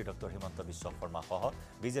মুখ্যমন্ত্ৰী ডক্টৰ হিমন্ত বিশ্ব শৰ্মা সহ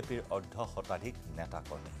বিজেপিৰ অৰ্ধ শতাধিক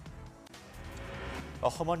নেতাকৰ্মী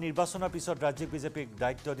অসমৰ নিৰ্বাচনৰ পিছত ৰাজ্যিক বিজেপিক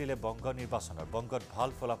দায়িত্ব দিলে বংগ নিৰ্বাচনৰ বংগত ভাল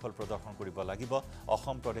ফলাফল প্ৰদৰ্শন কৰিব লাগিব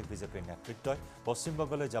অসম প্ৰদেশ বিজেপিৰ নেতৃত্বই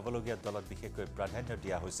পশ্চিমবংগলৈ যাবলগীয়া দলত বিশেষকৈ প্ৰাধান্য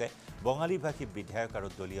দিয়া হৈছে বঙালীভাষী বিধায়ক আৰু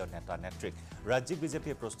দলীয় নেতা নেত্ৰীক ৰাজ্যিক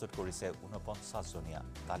বিজেপিয়ে প্ৰস্তুত কৰিছে 49জনীয়া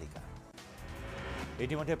তালিকা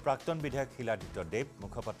ইতিমধ্যে প্ৰাক্তন বিধায়ক শিলাদিত্য দেৱ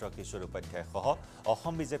মুখপাত্ৰ কিশোৰ উপাধ্যায় সহ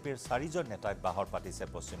অসম বিজেপিৰ 4জন নেতাই বাহৰ পাতিছে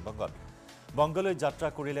পশ্চিমবংগত বংগলৈ যাত্ৰা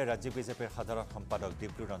কৰিলে ৰাজ্যিক বিজেপিৰ সাধাৰণ সম্পাদক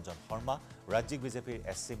দিব্ৰু ৰঞ্জন শৰ্মা ৰাজ্যিক বিজেপিৰ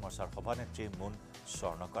এছচি মৰ্চাৰ সভানেত্ৰী মুন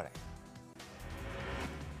স্বৰ্ণকাৰে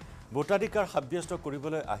ভোটাধিকাৰ সাব্যস্ত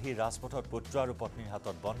কৰিবলৈ আহি ৰাজপথত পুত্ৰ আৰু পত্নীৰ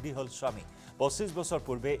হাতত বন্দী হ'ল স্বামী 25 বছৰ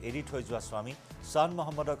পূৰ্বে এৰি থৈ যোৱা স্বামী ছান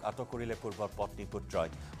মহম্মদক আটক কৰিলে পূৰ্বৰ পত্নী পুত্ৰই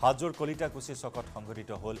হাজোৰ কলিতাকুছি চকত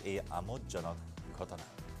সংঘটিত হ'ল এই আমোদজনক ঘটনা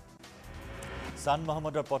সান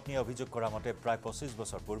মহম্মদৰ পত্নীয়ে অভিযোগ কৰা মতে প্ৰায় 25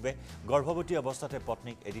 বছৰ পূৰ্বে গৰ্ভৱতী অৱস্থাতে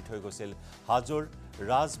পত্নীক এৰি থৈ গৈছিল হাজোৰ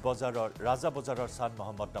ৰাজা বজাৰৰ সান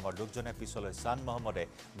মহম্মদ নামৰ লোকজনে পিছলৈ সান মহম্মদে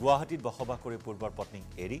গুৱাহাটীত বসবাস কৰি পূৰ্বৰ পত্নীক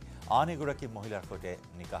এৰি আন এগৰাকী মহিলাৰ সৈতে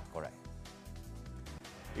নিকাহ কৰায়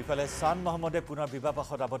ইফালে সান মহম্মদে পুনৰ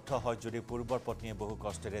বিবাহপাশত আবদ্ধ হয় যদি পূৰ্বৰ পত্নীয়ে বহু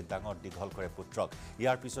কষ্টেৰে ডাঙৰ দীঘল কৰে পুত্ৰক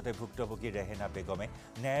ইয়াৰ পিছতে ভুক্তভোগী ৰেহেনা বেগমে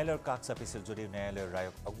ন্যায়ালয়ৰ কাষ চাপিছিল যদিও ন্যায়ালয়ৰ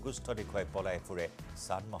ৰায়ক অগুষ্ঠ দেখুৱাই পলাই ফুৰে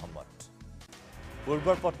সান মহম্মদ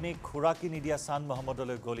পূৰ্বৰ পত্নীক খুৰাকি নিদিয়া সান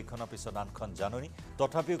মহম্মদলৈ গ'ল ইখনৰ পিছত আনখন জাননী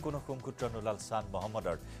তথাপিও কোনো সুমক্ষুত্ৰ নোলাল সান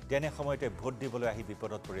মহম্মদৰ তেনে সময়তে ভোট দিবলৈ আহি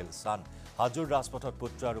বিপদত পৰিল সান হাজোৰ ৰাজপথত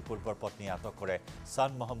পুত্ৰ আৰু পূৰ্বৰ পত্নীয়ে আটক কৰে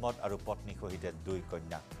সান মহম্মদ আৰু পত্নী সহিতে দুই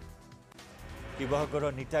কন্যা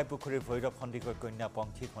শিৱসাগৰৰ নিতাই পুখুৰীৰ ভৈৰৱ সন্দিকৈ কন্যা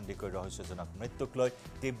পংখী সন্দিকৈ ৰহস্যজনক মৃত্যুক লৈ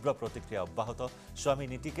তীব্ৰ প্ৰতিক্ৰিয়া অব্যাহত স্বামী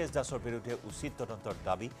নীতিকেশ দাসৰ বিৰুদ্ধে উচিত তদন্তৰ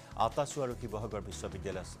দাবী আতাচু আৰু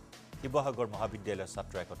শিৱসাগৰ মহাবিদ্যালয়ৰ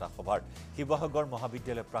ছাত্ৰ একতা সভাৰ শিৱসাগৰ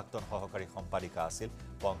মহাবিদ্যালয়ৰ প্ৰাক্তন সহকাৰী সম্পাদিকা আছিল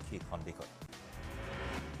পংখী সন্দিকৈ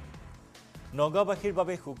নগাঁওবাসীৰ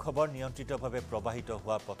বাবে সুখবৰ নিয়ন্ত্ৰিতভাৱে প্ৰবাহিত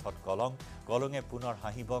হোৱা পথত কলঙে পুনৰ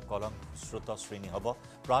হাঁহিব কলং শ্ৰুত শ্ৰেণী হ'ব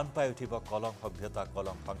প্ৰাণ পাই উঠিব কলং সভ্যতা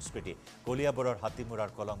কলং সংস্কৃতি কলিয়াবৰৰ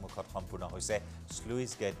হাতীমুৰাৰ কলং মুখত সম্পূৰ্ণ হৈছে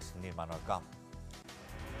স্লুইচ গেট নিৰ্মাণৰ কাম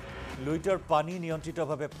লুইটৰ পানী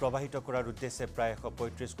নিয়ন্ত্ৰিতভাৱে প্ৰবাহিত কৰাৰ উদ্দেশ্যে প্ৰায়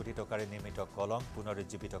 135 কোটি টকাৰে নিৰ্মিত কলং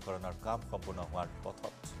পুনৰুজ্জীৱিতকৰণৰ কাম সম্পূৰ্ণ হোৱাৰ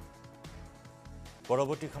পথত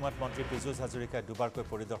পৰৱৰ্তী সময়ত মন্ত্ৰী পীযুষ হাজৰিকাই দুবাৰকৈ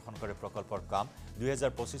পৰিদৰ্শন কৰে প্ৰকল্পৰ কাম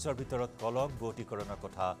 2025ৰ ভিতৰত কলং বুৱতীকৰণৰ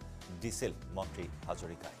কথা দিছিল মন্ত্ৰী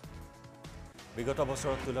হাজৰিকাই বিগত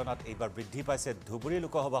বছৰৰ তুলনাত এইবাৰ বৃদ্ধি পাইছে ধুবুৰী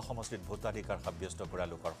লোকসভা সমষ্টিত ভোটাধিকাৰ সাব্যস্ত কৰা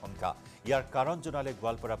লোকৰ সংখ্যা ইয়াৰ কাৰণ জনালে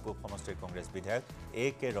গোৱালপাৰা পূব সমষ্টিৰ কংগ্ৰেছ বিধায়ক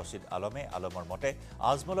A.K. ৰছিদ আলমৰ মতে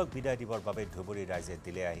আজমলক বিদায় দিবৰ বাবে ধুবুৰী ৰাইজে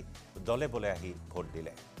দলে বলে আহি ভোট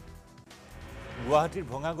দিলে গুৱাহাটীৰ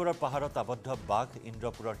ভঙাগড়ৰ পাহাৰত আবদ্ধ বাঘ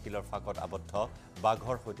ইন্দ্ৰপুৰৰ শিলৰ ফাঁকত আবদ্ধ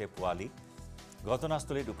বাঘৰ সৈতে পোৱালি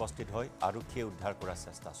ঘটনাস্থলীত উপস্থিত হৈ আৰক্ষীয়ে উদ্ধাৰ কৰাৰ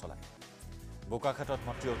চেষ্টা চলায় বোকাখাটত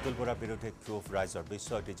মন্ত্ৰী অতুল বৰাৰ বিৰুদ্ধে ক্ষোভ ৰাইজৰ বিশ্ব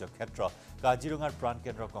ঐতিহ্য ক্ষেত্ৰ কাজিৰঙাৰ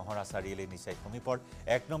প্ৰাণকেন্দ্ৰ কহৰা চাৰিআলি নিচাই সমীপৰ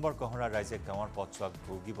 1 নম্বৰ কহৰা ৰাইজে গাঁৱৰ পথছোৱাক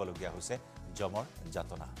ভুগিবলগীয়া হৈছে জমৰ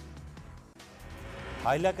যাতনা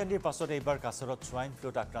হাইলাকান্দিৰ পাছত এইবাৰ কাছৰত সোৱাইন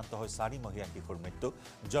ফ্লুত আক্ৰান্ত হৈ 4 মহীয়া শিশুৰ মৃত্যু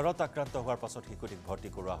জ্বৰত আক্ৰান্ত হোৱাৰ পাছত শিশুটিক ভৰ্তি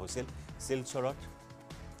কৰোৱা হৈছিল শিলচৰত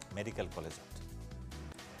মেডিকেল কলেজত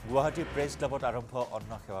গুৱাহাটী প্ৰেছ ক্লাবত আৰম্ভ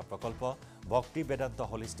অন্ন সেৱা প্ৰকল্প ভক্তি বেদান্ত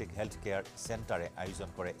হলিষ্টিক হেল্থ কেয়াৰ চেণ্টাৰে আয়োজন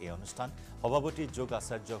কৰে এই অনুষ্ঠান সভাপতি যোগ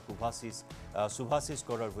আচাৰ্য সুভাশিষ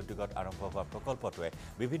কৰৰ উদ্যোগত আৰম্ভ হোৱা প্ৰকল্পটোৱে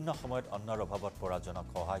বিভিন্ন সময়ত অন্নৰ অভাৱত পৰা জনক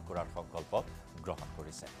সহায় কৰাৰ সংকল্প গ্ৰহণ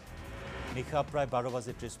কৰিছে নিশা প্ৰায়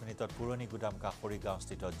 12:30 পুৰণি গুদাম কাষৰী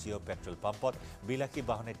গাঁওস্থিত জিঅ' পেট্ৰল পাম্পত বিলাসী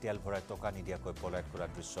বাহনে তেল ভৰাই টকা নিদিয়াকৈ পলায়ন কৰাৰ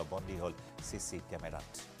দৃশ্য বন্দী হ'ল CC কেমেৰাত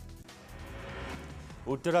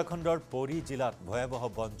উত্তৰাখণ্ডৰ পৰি জিলাত ভয়াৱহ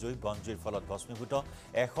বনজুইৰ ফলত ভস্মীভূত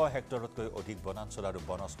 100 হেক্টৰতকৈ অধিক বনাঞ্চল আৰু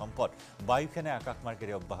বনজ সম্পদ বায়ুসেনাই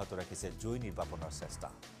আকাশমাৰ্গেৰে অব্যাহত ৰাখিছে জুই নিৰ্বাপনৰ চেষ্টা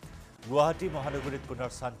গুৱাহাটী মহানগৰীত পুনৰ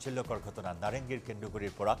চাঞ্চল্যকৰ ঘটনা নাৰেংগীৰ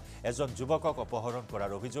কেন্দুগুৰিৰ পৰা এজন যুৱকক অপহৰণ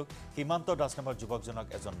কৰাৰ অভিযোগ সীমান্ত দাস নামৰ যুৱকজনক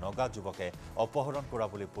এজন নগা যুৱকে অপহৰণ কৰা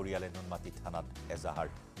বুলি পৰিয়ালে নুনমাটি থানাত এজাহাৰ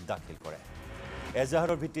দাখিল কৰে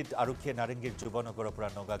এজাহাৰৰ ভিত্তিত আৰক্ষীয়ে নাৰেংগীৰ যুৱনগৰৰ পৰা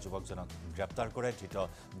নগা যুৱকজনক গ্ৰেপ্তাৰ কৰে ধৃত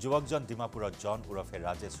যুৱকজন ডিমাপুৰৰ জন ওৰফে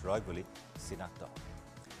ৰাজেশ ৰয় বুলি চিনাক্ত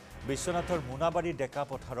বিশ্বনাথৰ মুনাবাৰী ডেকা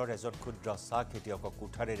পথাৰৰ এজন ক্ষুদ্ৰ চাহ খেতিয়কক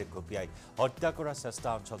কুঠাৰেৰে গপিয়াই হত্যা কৰাৰ চেষ্টা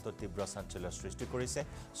অঞ্চলটোত তীব্ৰ চাঞ্চল্যৰ সৃষ্টি কৰিছে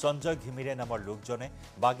সঞ্জয় ঘিমিৰে নামৰ লোকজনে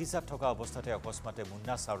বাগিচাত থকা অৱস্থাতে অকস্মাতে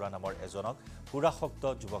মুন্না চাওৰা নামৰ এজনক সুৰাসক্ত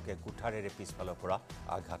যুৱকে কুঠাৰেৰে পিছফালৰ পৰা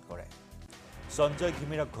আঘাত কৰে সঞ্জয়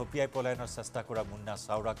ঘিমিৰক ঘপিয়াই পলায়নৰ চেষ্টা কৰা মুন্না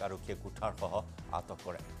চাওৰাক আৰক্ষীয়ে কুঠাৰসহ আটক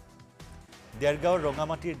কৰে দেৰগাঁৱৰ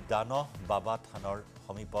ৰঙামাটিৰ দানহ বাবা থানৰ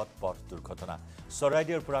সমীপত পথ দুৰ্ঘটনা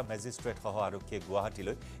চৰাইদেউৰ পৰা মেজিষ্ট্ৰেটসহ আৰক্ষীয়ে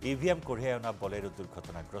গুৱাহাটীলৈ EVM কঢ়িয়াই অনা বলেৰো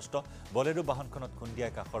দুৰ্ঘটনাগ্ৰস্ত বলেৰো বাহনখনত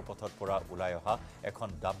খুন্দিয়াই কাষৰ পথত পৰা ওলাই অহা এখন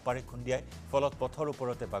ডাম্পাৰে খুন্দিয়াই ফলত পথৰ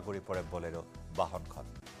ওপৰতে বাগৰি পৰে বলেৰো বাহনখন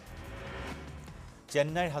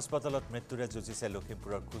চেন্নাইৰ হাস্পতালত মৃত্যুৰে যুঁজিছে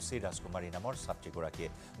লখিমপুৰৰ খুচি ৰাজকুমাৰী নামৰ ছাত্ৰীগৰাকীয়ে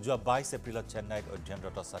যোৱা 22 এপ্ৰিলত চেন্নাইত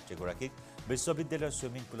অধ্যয়নৰত ছাত্ৰীগৰাকীক বিশ্ববিদ্যালয়ৰ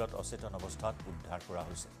ছুইমিং পুলত অচেতন অৱস্থাত উদ্ধাৰ কৰা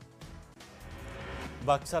হৈছে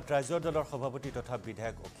বাক্সাত ৰাইজৰ দলৰ সভাপতি তথা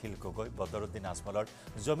বিধায়ক অখিল গগৈ বদৰুদ্দিন আজমলৰ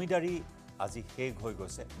জমিদাৰী আজি শেষ হৈ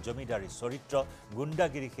গৈছে জমিদাৰী চৰিত্ৰ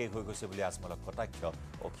গুণ্ডাগিৰি শেষ হৈ গৈছে বুলি আজমলক কটাক্ষ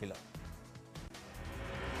অখিল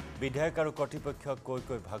বিধায়ক আৰু কৰ্তৃপক্ষক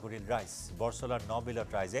কৈ ভাগৰিল ৰাইজ বৰছলাৰ 9 বিলত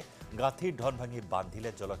ৰাইজে গাঁঠিৰ ধন ভাঙি বান্ধিলে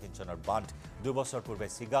জলসিঞ্চনৰ বান্ধ 2 বছৰ পূৰ্বে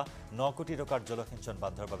সিগা 9 কোটি টকাৰ জলসিঞ্চন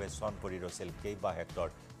বান্ধৰ বাবে চন পৰি ৰৈছিল কেইবা হেক্টৰ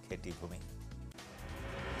খেতিভূমি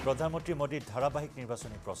প্ৰধানমন্ত্ৰী মোদীৰ ধাৰাবাহিক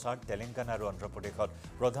নিৰ্বাচনী প্ৰচাৰ তেলেংগানা আৰু অন্ধ্ৰপ্ৰদেশত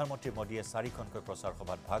প্ৰধানমন্ত্ৰী মোদীয়ে 4খনকৈ প্ৰচাৰ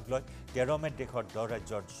সভাত ভাগ লয় 13 মেত দেশৰ 10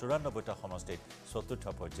 ৰাজ্যৰ 94টা সমষ্টিত চতুৰ্থ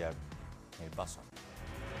পৰ্যায়ৰ নিৰ্বাচন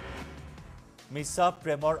মিছা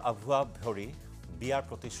প্ৰেমৰ আভুৱা ভৰি বিয়াৰ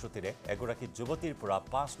প্ৰতিশ্ৰুতিৰে এগৰাকী যুৱতীৰ পৰা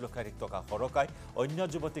 5 লক্ষাধিক টকা হৰকাই অন্য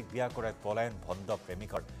যুৱতীক বিয়া কৰাই পলায়ন ভণ্ড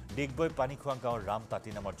প্ৰেমিকৰ ডিগবৈ পানীখোৱা গাঁৱৰ ৰাম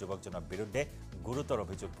তাঁতী নামৰ যুৱকজনৰ বিৰুদ্ধে গুৰুতৰ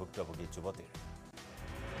অভিযোগ ভুক্তভোগী যুৱতীৰ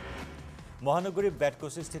মহানগৰীৰ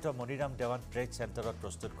বেটকোচিস্থিত মণিৰাম দেৱান ট্ৰেড চেণ্টাৰত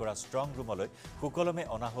প্ৰস্তুত কৰা ষ্ট্ৰং ৰুমলৈ সুকলমে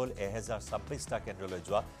অনা হ'ল 1026টা কেন্দ্ৰলৈ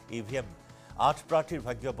যোৱা ইভিএম 8 প্ৰাৰ্থীৰ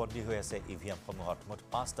ভাগ্য বন্দী হৈ আছে ইভিএমসমূহত মুঠ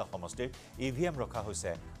 5টা সমষ্টিৰ ইভিএম ৰখা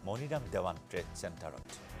হৈছে মণিৰাম দেৱান ট্ৰেড চেণ্টাৰত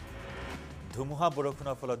ধুমুহা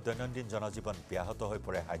বৰষুণৰ ফলত দৈনন্দিন জনজীৱন ব্যাহত হৈ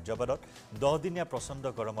পৰে হায়দৰাবাদত 10 দিনীয়া প্ৰচণ্ড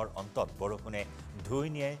গৰমৰ অন্তত বৰষুণে ধুই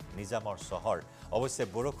নিয়ে নিজামৰ চহৰ অৱশ্যে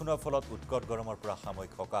বৰষুণৰ ফলত উৎকট গৰমৰ পৰা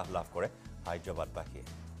সাময়িক সকাহ লাভ কৰে হায়দৰাবাদবাসীয়ে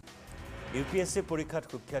UPSC পৰীক্ষাত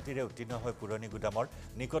সুখ্যাতিৰে উত্তীৰ্ণ হৈ পুৰণি গুদামৰ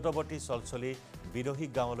নিকটৱৰ্তী চলচলি বিৰহী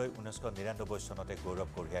গাঁৱলৈ 1999 চনতে গৌৰৱ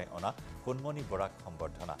কঢ়িয়াই অনা সোণমণি বৰাক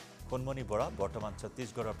সম্বৰ্ধনা সোণমণি বৰা বৰ্তমান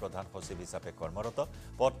ছত্তীশগড়ৰ প্ৰধান সচিব হিচাপে কৰ্মৰত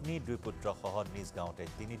পত্নী 2 পুত্ৰ সহ নিজ গাঁৱতে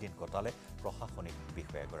 3 দিন কটালে প্ৰশাসনিক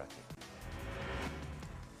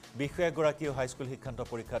বিষয়াগৰাকীয়ে হাইস্কুল শিক্ষান্ত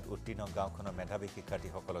পৰীক্ষাত উত্তীৰ্ণ গাঁওখনৰ মেধাৱী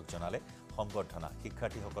শিক্ষাৰ্থীসকলক জনালে সম্বৰ্ধনা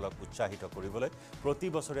শিক্ষাৰ্থীসকলক উৎসাহিত কৰিবলৈ প্ৰতি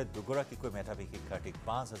বছৰে দুগৰাকীকৈ মেধাৱী শিক্ষাৰ্থীক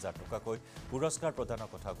 5000 টকাকৈ পুৰস্কাৰ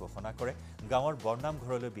প্ৰদানৰ কথা ঘোষণা কৰে গাঁৱৰ বৰ্ণাম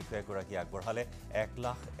ঘৰলৈ বিষয়াগৰাকী আগবঢ়ালে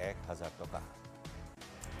 1,01,000 টকা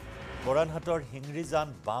মৰাণহাটৰ হিংৰিজান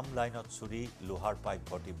বাম লাইনত চুৰি লোহাৰ পাইপ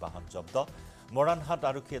ভৰ্তি বাহন জব্দ মৰাণহাট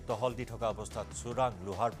আৰক্ষীয়ে টহল দি থকা অৱস্থাত চোৰাং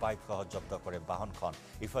লোহাৰ পাইপ সহ জব্দ কৰে বাহনখন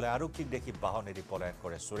ইফালে আৰক্ষীক দেখি বাহন এৰি পলায়ন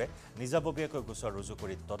কৰে চোৰে নিজাববীয়াকৈ গোচৰ ৰুজু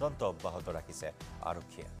কৰি তদন্ত অব্যাহত ৰাখিছে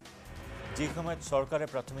আৰক্ষীয়ে যি সময়ত চৰকাৰে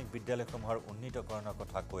প্ৰাথমিক বিদ্যালয়সমূহৰ উন্নীতকৰণৰ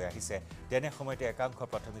কথা কৈ আহিছে তেনে সময়তে একাংশ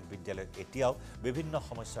প্ৰাথমিক বিদ্যালয় এতিয়াও বিভিন্ন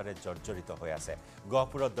সমস্যাৰে জৰ্জৰিত হৈ আছে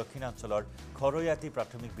গহপুৰৰ দক্ষিণাঞ্চলৰ খৰৈয়াতি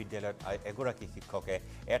প্ৰাথমিক বিদ্যালয়ত এগৰাকী শিক্ষকে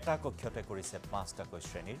এটা কক্ষতে কৰিছে 5টাকৈ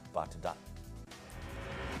শ্ৰেণীৰ পাঠদান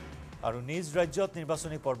আৰু নিজ ৰাজ্যত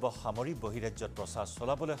নিৰ্বাচনী পৰ্ব সামৰি বহিৰাজ্যত প্ৰচাৰ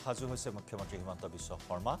চলাবলৈ সাজু হৈছে মুখ্যমন্ত্ৰী হিমন্ত বিশ্ব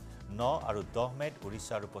শৰ্মা 9 আৰু 10 মেত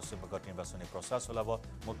উৰিষ্যা আৰু পশ্চিমবংগত নিৰ্বাচনী প্ৰচাৰ চলাব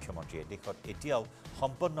মুখ্যমন্ত্ৰীয়ে দেশত এতিয়াও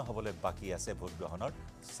সম্পন্ন হ'বলৈ বাকী আছে ভোট গ্ৰহণৰ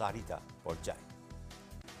 4টা পৰ্যায়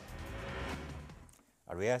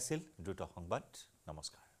আৰু এয়া আছিল দ্ৰুত সংবাদ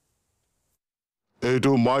নমস্কাৰ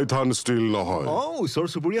এইটো মাইথান ষ্টিল নহয় ওচৰ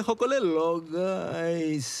চুবুৰীয়াসকলে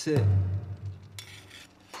লগাইছে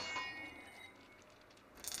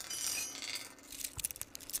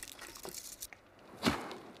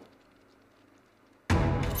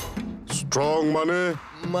Strong money?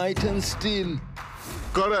 Mighten steel.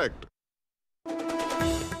 Correct.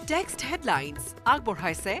 Text headlines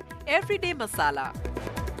আগবঢ়াইছে Everyday Masala.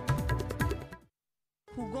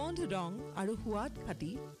 সুগন্ধ ৰং আৰু সোৱাদ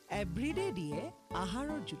খাটি এভৰিডে দিয়ে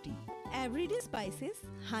আহাৰৰ জুতি Everyday spices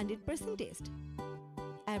 100% taste.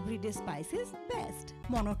 Everyday spices best.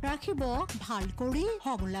 মনত ৰাখিব ভাল কৰি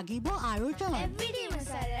হ'ব লাগিব আৰু জন Everyday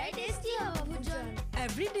masala tasty হ'ব ভোজন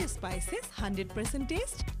everyday spices 100%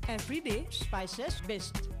 test everyday spices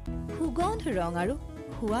best সুগন্ধ ৰং আৰু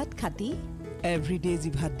সোৱাদ খাটি এভৰিডে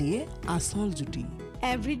জিভাত দিয়ে আচল জুতি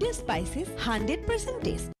Everyday spices 100%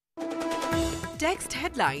 taste. Text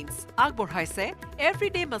headlines আগবঢ়াইছে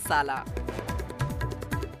Everyday Masala.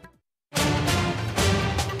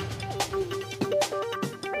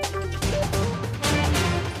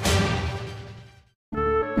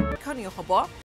 খনিয় হ'ব